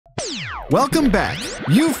Welcome back.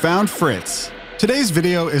 You found Fritz. Today's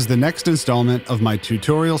video is the next installment of my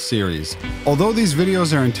tutorial series. Although these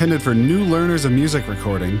videos are intended for new learners of music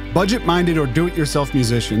recording, budget-minded or do-it-yourself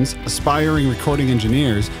musicians, aspiring recording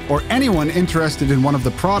engineers, or anyone interested in one of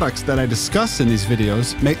the products that I discuss in these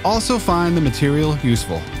videos may also find the material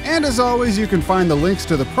useful. And as always, you can find the links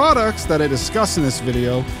to the products that I discuss in this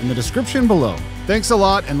video in the description below. Thanks a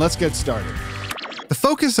lot, and let's get started. The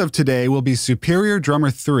focus of today will be Superior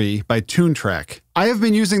Drummer 3 by Toontrack. I have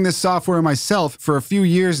been using this software myself for a few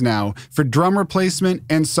years now for drum replacement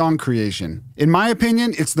and song creation. In my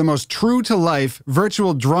opinion, it's the most true-to-life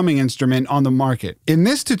virtual drumming instrument on the market. In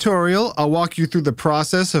this tutorial, I'll walk you through the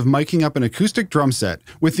process of miking up an acoustic drum set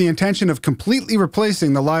with the intention of completely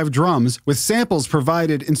replacing the live drums with samples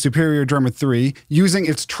provided in Superior Drummer 3 using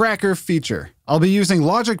its tracker feature. I'll be using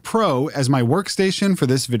Logic Pro as my workstation for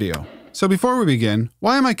this video. So before we begin,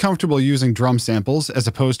 why am I comfortable using drum samples as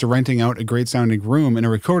opposed to renting out a great sounding room in a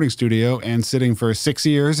recording studio and sitting for 6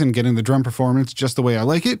 years and getting the drum performance just the way I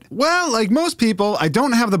like it? Well, like most people, I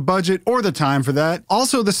don't have the budget or the time for that.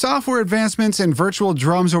 Also, the software advancements in virtual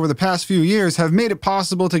drums over the past few years have made it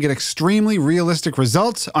possible to get extremely realistic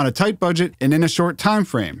results on a tight budget and in a short time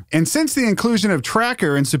frame. And since the inclusion of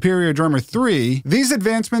Tracker in Superior Drummer 3, these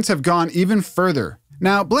advancements have gone even further.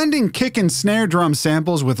 Now, blending kick and snare drum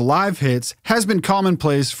samples with live hits has been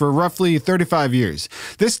commonplace for roughly 35 years.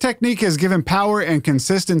 This technique has given power and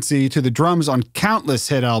consistency to the drums on countless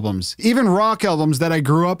hit albums. Even rock albums that I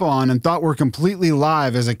grew up on and thought were completely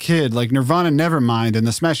live as a kid, like Nirvana Nevermind and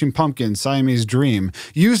the Smashing Pumpkins' Siamese Dream,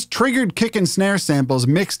 used triggered kick and snare samples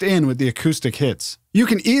mixed in with the acoustic hits. You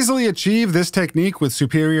can easily achieve this technique with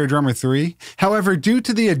Superior Drummer 3. However, due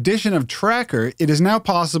to the addition of Tracker, it is now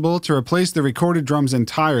possible to replace the recorded drums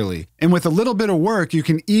entirely. And with a little bit of work, you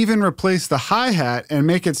can even replace the hi-hat and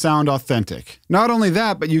make it sound authentic. Not only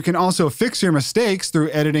that, but you can also fix your mistakes through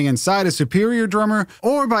editing inside a Superior Drummer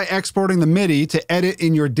or by exporting the Midi to edit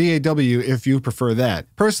in your DAW if you prefer that.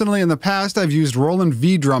 Personally, in the past, I've used Roland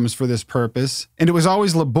V drums for this purpose, and it was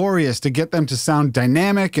always laborious to get them to sound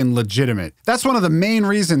dynamic and legitimate. That's one of the main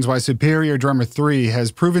reasons why Superior Drummer 3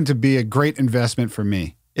 has proven to be a great investment for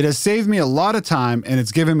me. It has saved me a lot of time and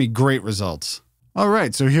it's given me great results.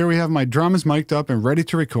 Alright, so here we have my drums mic'd up and ready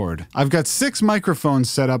to record. I've got 6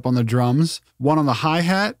 microphones set up on the drums, one on the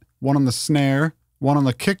hi-hat, one on the snare, one on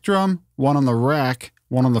the kick drum, one on the rack,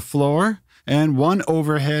 one on the floor, and one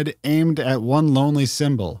overhead aimed at one lonely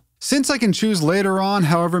cymbal. Since I can choose later on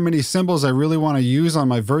however many cymbals I really want to use on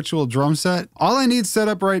my virtual drum set, all I need set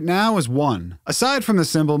up right now is one. Aside from the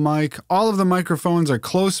cymbal mic, all of the microphones are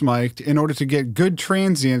close mic'd in order to get good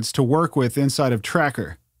transients to work with inside of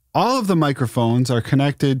Tracker. All of the microphones are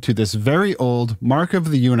connected to this very old Mark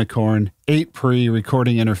of the Unicorn 8-pre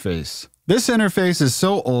recording interface. This interface is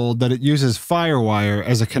so old that it uses FireWire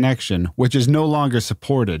as a connection, which is no longer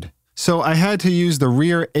supported. So I had to use the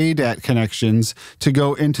rear ADAT connections to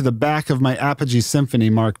go into the back of my Apogee Symphony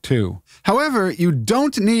Mark II. However, you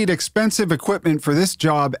don't need expensive equipment for this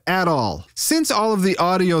job at all. Since all of the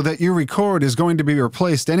audio that you record is going to be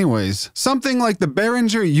replaced anyways, something like the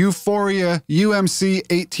Behringer U-Phoria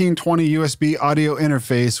UMC404HD USB audio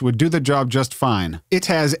interface would do the job just fine. It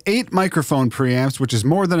has 8 microphone preamps, which is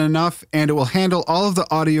more than enough, and it will handle all of the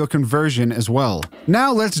audio conversion as well.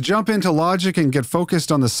 Now let's jump into Logic and get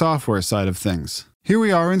focused on the software side of things. Here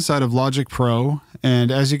we are inside of Logic Pro, and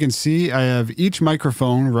as you can see, I have each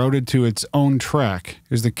microphone routed to its own track.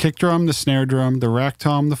 There's the kick drum, the snare drum, the rack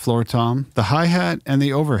tom, the floor tom, the hi-hat, and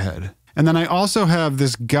the overhead. And then I also have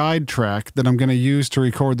this guide track that I'm going to use to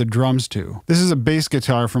record the drums to. This is a bass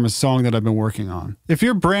guitar from a song that I've been working on. If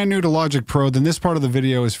you're brand new to Logic Pro, then this part of the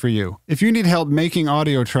video is for you. If you need help making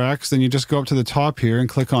audio tracks, then you just go up to the top here and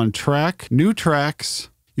click on Track, New Tracks.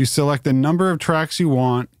 You select the number of tracks you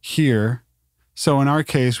want here. So in our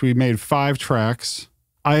case, we made 5 tracks.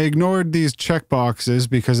 I ignored these checkboxes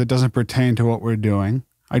because it doesn't pertain to what we're doing.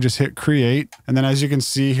 I just hit create, and then as you can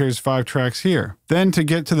see, here's 5 tracks here. Then to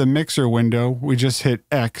get to the mixer window, we just hit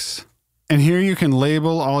X. And here you can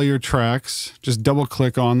label all your tracks. Just double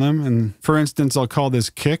click on them. And for instance, I'll call this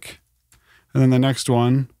kick. And then the next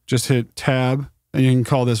one, just hit tab. And you can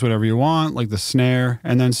call this whatever you want, like the snare,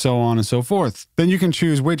 and then so on and so forth. Then you can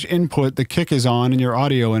choose which input the kick is on in your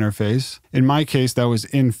audio interface. In my case, that was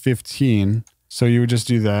in 15. So you would just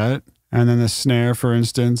do that. And then the snare, for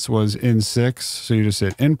instance, was in 6. So you just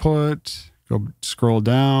hit input, go scroll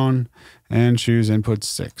down, and choose input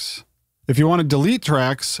 6. If you want to delete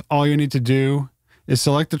tracks, all you need to do is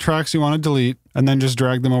select the tracks you want to delete, and then just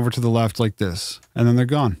drag them over to the left like this. And then they're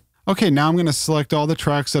gone. Okay, now I'm going to select all the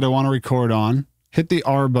tracks that I want to record on. Hit the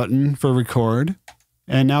R button for record,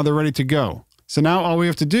 and now they're ready to go. So now all we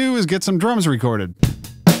have to do is get some drums recorded.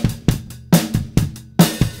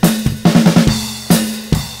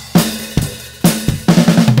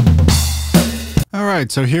 All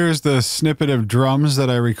right, so here's the snippet of drums that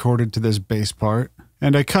I recorded to this bass part.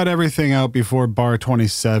 And I cut everything out before bar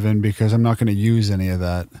 27 because I'm not going to use any of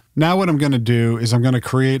that. Now what I'm going to do is I'm going to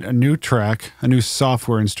create a new track, a new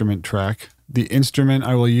software instrument track. The instrument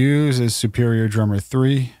I will use is Superior Drummer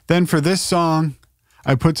 3. Then for this song,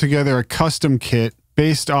 I put together a custom kit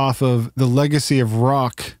based off of the Legacy of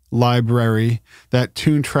Rock library that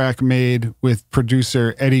Toontrack made with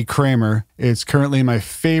producer Eddie Kramer. It's currently my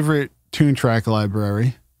favorite Toontrack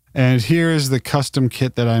library. And here is the custom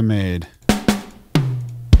kit that I made.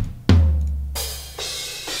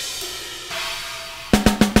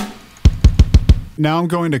 Now I'm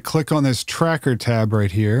going to click on this tracker tab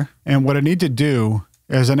right here. And what I need to do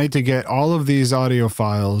is I need to get all of these audio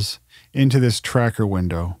files into this tracker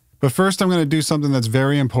window. But first I'm going to do something that's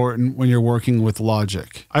very important when you're working with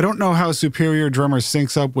Logic. I don't know how Superior Drummer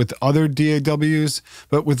syncs up with other DAWs,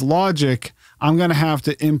 but with Logic, I'm going to have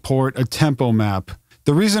to import a tempo map.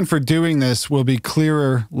 The reason for doing this will be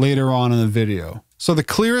clearer later on in the video. So the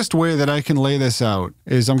clearest way that I can lay this out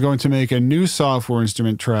is I'm going to make a new software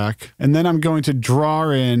instrument track, and then I'm going to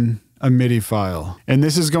draw in a MIDI file. And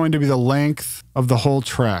this is going to be the length of the whole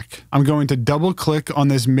track. I'm going to double click on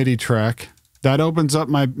this MIDI track. That opens up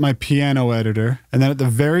my piano editor. And then at the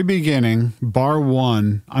very beginning, bar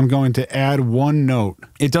 1, I'm going to add one note.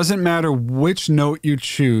 It doesn't matter which note you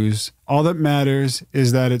choose. All that matters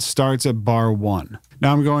is that it starts at bar 1.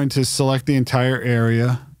 Now I'm going to select the entire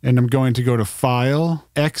area. And I'm going to go to File,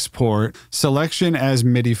 Export, Selection as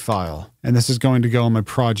MIDI file. And this is going to go in my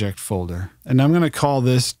project folder. And I'm going to call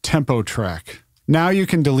this Tempo Track. Now you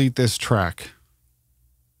can delete this track.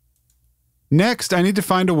 Next, I need to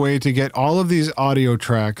find a way to get all of these audio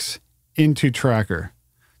tracks into Tracker.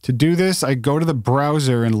 To do this, I go to the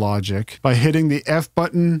browser in Logic by hitting the F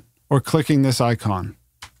button or clicking this icon.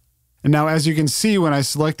 And now as you can see, when I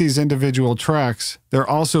select these individual tracks, they're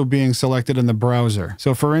also being selected in the browser.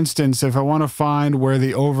 So for instance, if I want to find where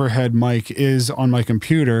the overhead mic is on my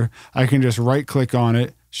computer, I can just right click on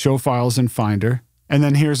it, show files in Finder, and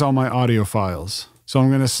then here's all my audio files. So I'm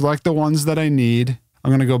going to select the ones that I need. I'm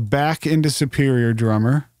going to go back into Superior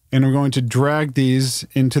Drummer, and I'm going to drag these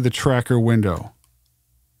into the Tracker window.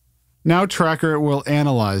 Now Tracker will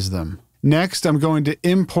analyze them. Next, I'm going to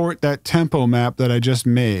import that tempo map that I just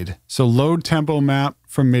made. So load tempo map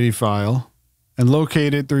from MIDI file and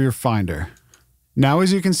locate it through your Finder. Now,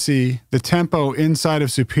 as you can see, the tempo inside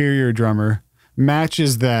of Superior Drummer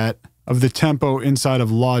matches that of the tempo inside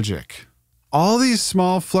of Logic. All these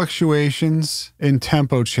small fluctuations in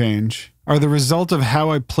tempo change are the result of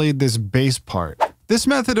how I played this bass part. This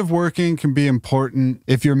method of working can be important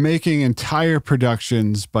if you're making entire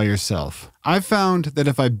productions by yourself. I've found that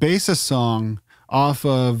if I base a song off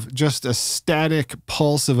of just a static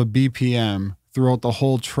pulse of a BPM throughout the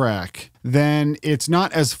whole track, then it's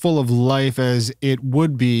not as full of life as it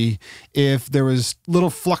would be if there was little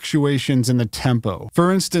fluctuations in the tempo. For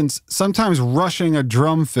instance, sometimes rushing a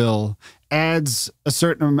drum fill adds a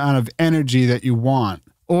certain amount of energy that you want.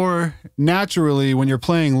 Or naturally, when you're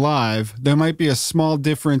playing live, there might be a small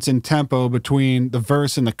difference in tempo between the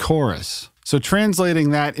verse and the chorus. So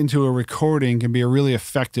translating that into a recording can be a really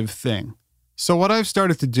effective thing. So what I've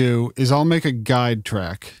started to do is I'll make a guide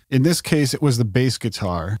track. In this case, it was the bass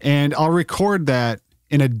guitar, and I'll record that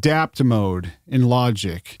in adapt mode in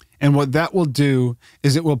Logic. And what that will do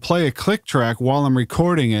is it will play a click track while I'm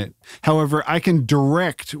recording it. However, I can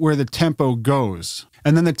direct where the tempo goes.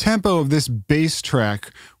 And then the tempo of this bass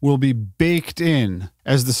track will be baked in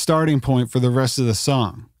as the starting point for the rest of the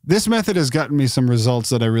song. This method has gotten me some results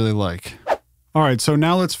that I really like. All right, so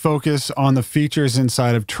now let's focus on the features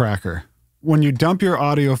inside of Tracker. When you dump your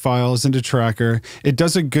audio files into Tracker, it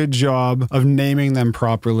does a good job of naming them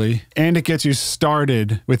properly, and it gets you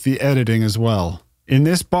started with the editing as well. In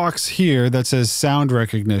this box here that says sound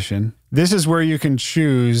recognition, this is where you can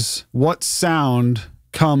choose what sound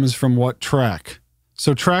comes from what track.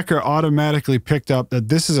 So Tracker automatically picked up that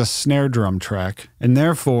this is a snare drum track, and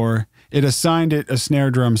therefore it assigned it a snare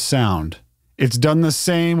drum sound. It's done the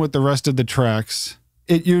same with the rest of the tracks.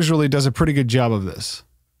 It usually does a pretty good job of this.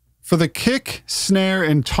 For the kick, snare,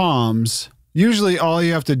 and toms, usually all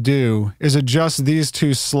you have to do is adjust these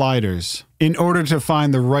two sliders in order to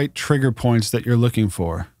find the right trigger points that you're looking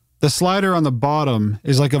for. The slider on the bottom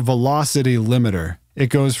is like a velocity limiter. It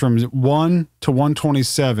goes from 1 to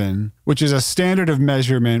 127, which is a standard of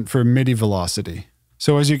measurement for MIDI velocity.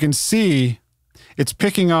 So as you can see, it's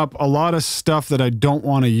picking up a lot of stuff that I don't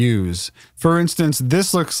want to use. For instance,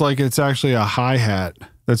 this looks like it's actually a hi-hat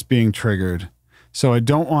that's being triggered. So I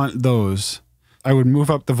don't want those. I would move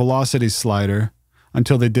up the velocity slider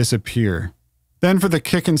until they disappear. Then for the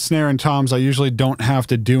kick and snare and toms, I usually don't have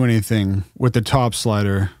to do anything with the top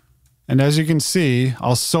slider. And as you can see,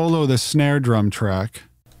 I'll solo the snare drum track.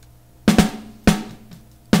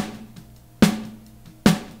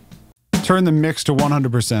 Turn the mix to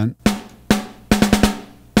 100%.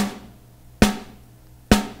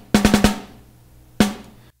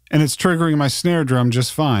 And it's triggering my snare drum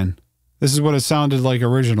just fine. This is what it sounded like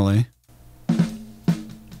originally.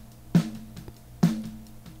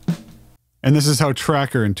 And this is how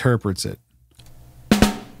Tracker interprets it.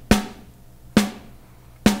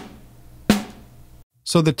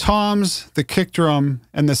 So the toms, the kick drum,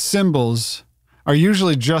 and the cymbals are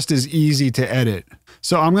usually just as easy to edit.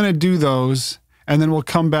 So I'm going to do those, and then we'll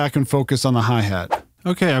come back and focus on the hi-hat.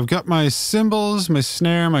 Okay, I've got my cymbals, my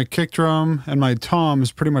snare, my kick drum, and my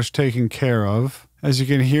toms pretty much taken care of. As you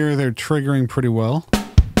can hear, they're triggering pretty well.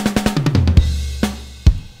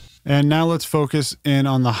 And now let's focus in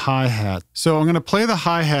on the hi-hat. So I'm going to play the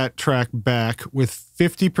hi-hat track back with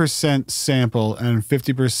 50% sample and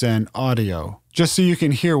 50% audio, just so you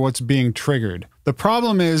can hear what's being triggered. The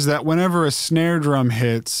problem is that whenever a snare drum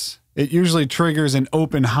hits, it usually triggers an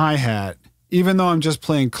open hi-hat, even though I'm just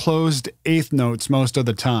playing closed eighth notes most of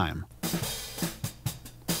the time.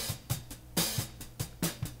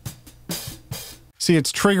 See,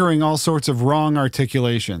 it's triggering all sorts of wrong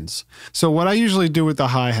articulations. So what I usually do with the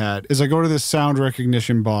hi-hat is I go to this sound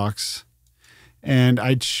recognition box and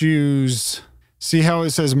I choose, see how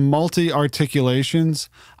it says multi-articulations?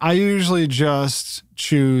 I usually just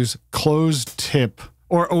choose closed tip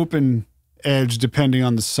or open edge depending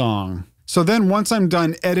on the song. So then once I'm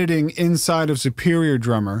done editing inside of Superior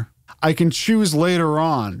Drummer, I can choose later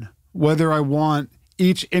on whether I want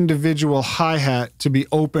each individual hi-hat to be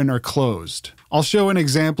open or closed. I'll show an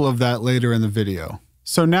example of that later in the video.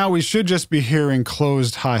 So now we should just be hearing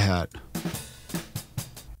closed hi-hat.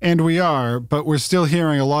 And we are, but we're still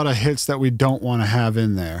hearing a lot of hits that we don't want to have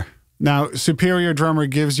in there. Now, Superior Drummer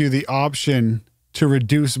gives you the option to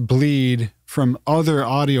reduce bleed from other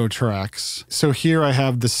audio tracks. So here I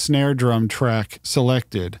have the snare drum track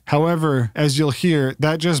selected. However, as you'll hear,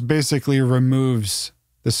 that just basically removes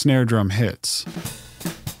the snare drum hits.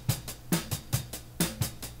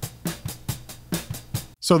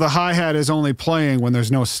 So the hi-hat is only playing when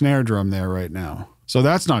there's no snare drum there right now. So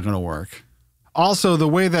that's not going to work. Also, the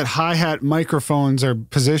way that hi-hat microphones are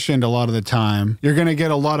positioned a lot of the time, you're going to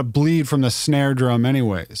get a lot of bleed from the snare drum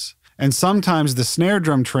anyways. And sometimes the snare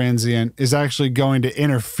drum transient is actually going to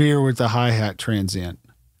interfere with the hi-hat transient.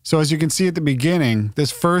 So as you can see at the beginning,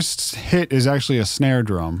 this first hit is actually a snare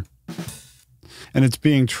drum. And it's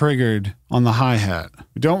being triggered on the hi-hat.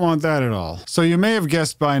 We don't want that at all. So you may have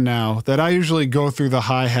guessed by now that I usually go through the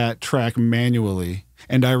hi-hat track manually,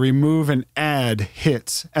 and I remove and add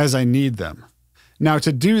hits as I need them. Now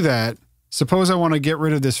to do that, suppose I want to get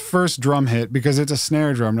rid of this first drum hit because it's a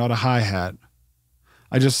snare drum, not a hi-hat.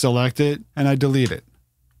 I just select it and I delete it.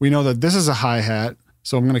 We know that this is a hi-hat,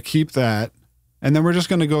 so I'm going to keep that. And then we're just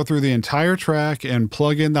going to go through the entire track and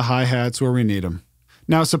plug in the hi-hats where we need them.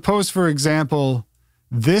 Now, suppose, for example,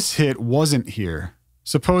 this hit wasn't here.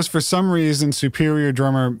 Suppose for some reason Superior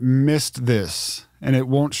Drummer missed this and it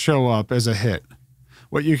won't show up as a hit.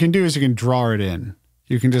 What you can do is you can draw it in.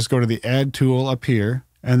 You can just go to the Add tool up here,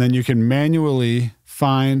 and then you can manually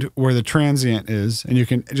find where the transient is, and you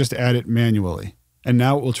can just add it manually. And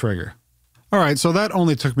now it will trigger. All right, so that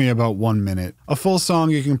only took me about 1 minute. A full song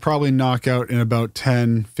you can probably knock out in about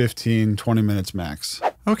 10, 15, 20 minutes max.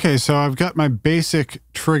 Okay, so I've got my basic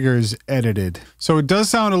triggers edited. So it does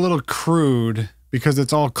sound a little crude because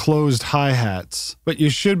it's all closed hi-hats, but you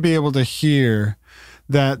should be able to hear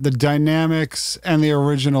that the dynamics and the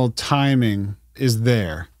original timing is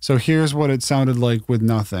there. So here's what it sounded like with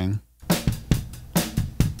nothing.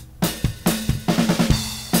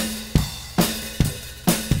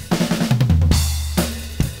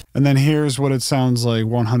 And then here's what it sounds like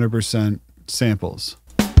 100% samples.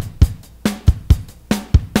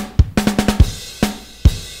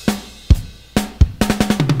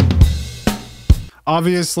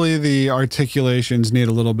 Obviously, the articulations need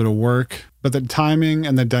a little bit of work, but the timing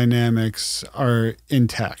and the dynamics are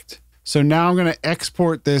intact. So now I'm going to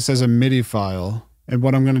export this as a Midi file. And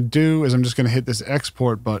what I'm going to do is I'm just going to hit this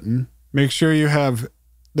export button. Make sure you have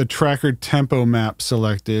the tracker tempo map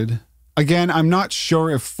selected. Again, I'm not sure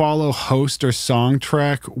if follow host or song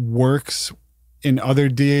track works in other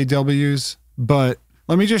DAWs, but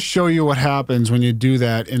Let me just show you what happens when you do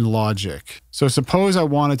that in Logic. So suppose I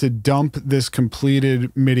wanted to dump this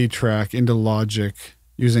completed MIDI track into Logic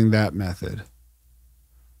using that method.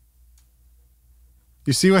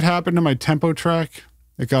 You see what happened to my tempo track?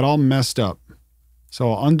 It got all messed up.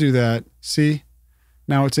 So I'll undo that. See?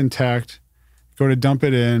 Now it's intact. Go to dump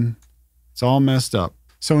it in. It's all messed up.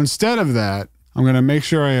 So instead of that, I'm going to make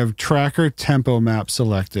sure I have tracker tempo map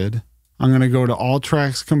selected. I'm going to go to all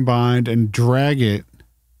tracks combined and drag it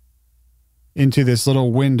into this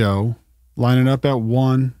little window. Line it up at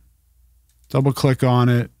 1. Double click on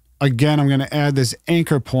it. Again, I'm going to add this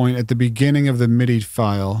anchor point at the beginning of the MIDI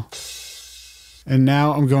file. And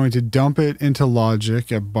now I'm going to dump it into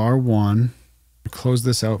Logic at bar 1. Close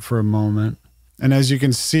this out for a moment. And as you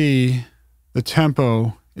can see, the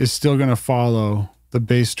tempo is still going to follow the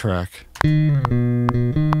bass track.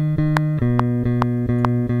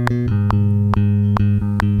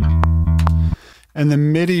 And the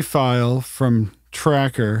MIDI file from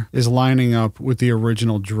Tracker is lining up with the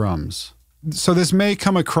original drums. So this may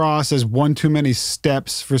come across as one too many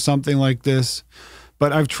steps for something like this,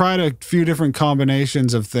 but I've tried a few different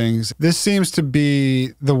combinations of things. This seems to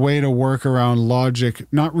be the way to work around Logic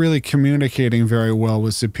not really communicating very well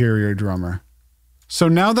with Superior Drummer. So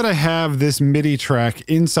now that I have this MIDI track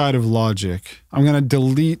inside of Logic, I'm going to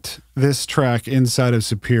delete this track inside of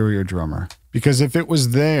Superior Drummer. Because if it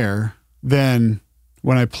was there, then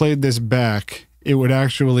when I played this back, it would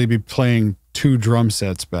actually be playing 2 drum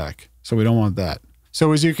sets back. So we don't want that.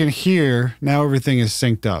 So as you can hear, now everything is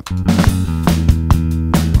synced up.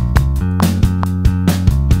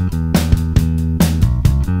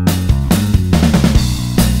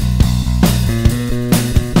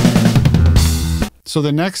 So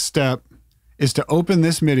the next step is to open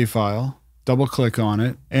this MIDI file, double click on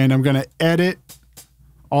it, and I'm going to edit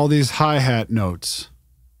all these hi-hat notes.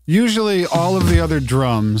 Usually all of the other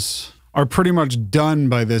drums are pretty much done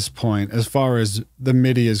by this point as far as the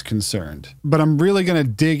MIDI is concerned. But I'm really going to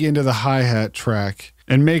dig into the hi-hat track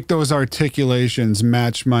and make those articulations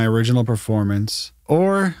match my original performance.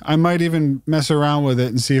 Or I might even mess around with it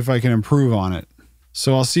and see if I can improve on it.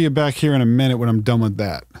 So I'll see you back here in a minute when I'm done with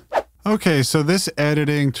that. Okay, so this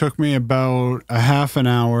editing took me about a half an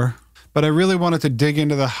hour, but I really wanted to dig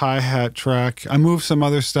into the hi-hat track. I moved some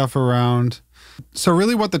other stuff around. So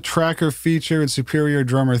really what the Tracker feature in Superior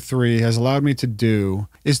Drummer 3 has allowed me to do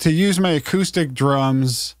is to use my acoustic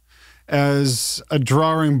drums as a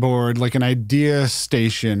drawing board, like an idea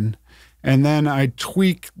station, and then I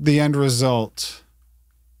tweak the end result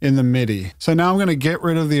in the MIDI. So now I'm going to get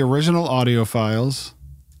rid of the original audio files,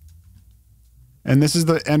 and this is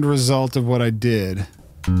the end result of what I did.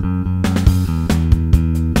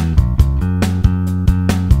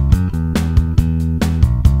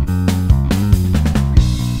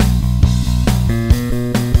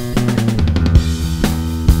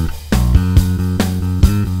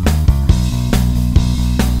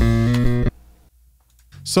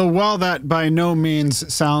 So while that by no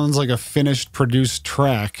means sounds like a finished produced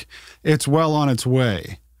track, it's well on its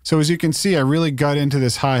way. So as you can see, I really got into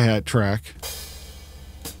this hi-hat track.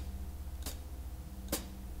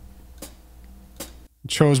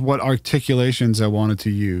 Chose what articulations I wanted to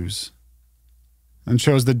use, and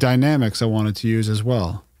chose the dynamics I wanted to use as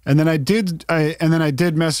well. And then I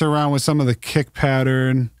did mess around with some of the kick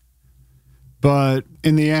pattern, but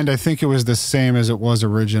in the end I think it was the same as it was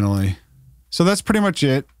originally. So that's pretty much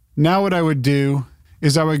it. Now what I would do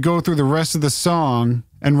is I would go through the rest of the song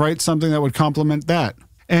and write something that would complement that.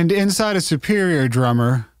 And inside of Superior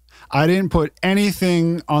Drummer, I didn't put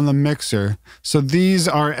anything on the mixer. So these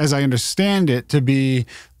are, as I understand it, to be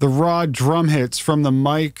the raw drum hits from the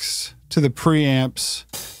mics to the preamps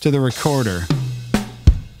to the recorder.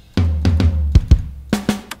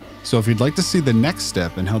 So if you'd like to see the next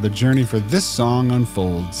step in how the journey for this song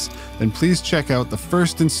unfolds, then please check out the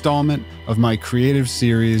first installment of my Creative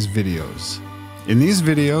Series videos. In these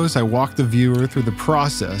videos, I walk the viewer through the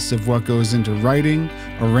process of what goes into writing,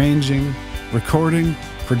 arranging, recording,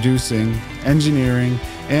 producing, engineering,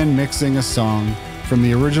 and mixing a song from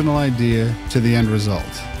the original idea to the end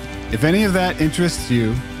result. If any of that interests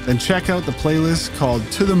you, then check out the playlist called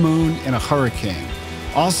To the Moon in a Hurricane.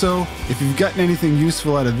 Also, if you've gotten anything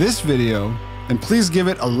useful out of this video, then please give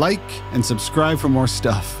it a like and subscribe for more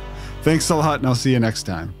stuff. Thanks a lot, and I'll see you next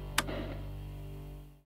time.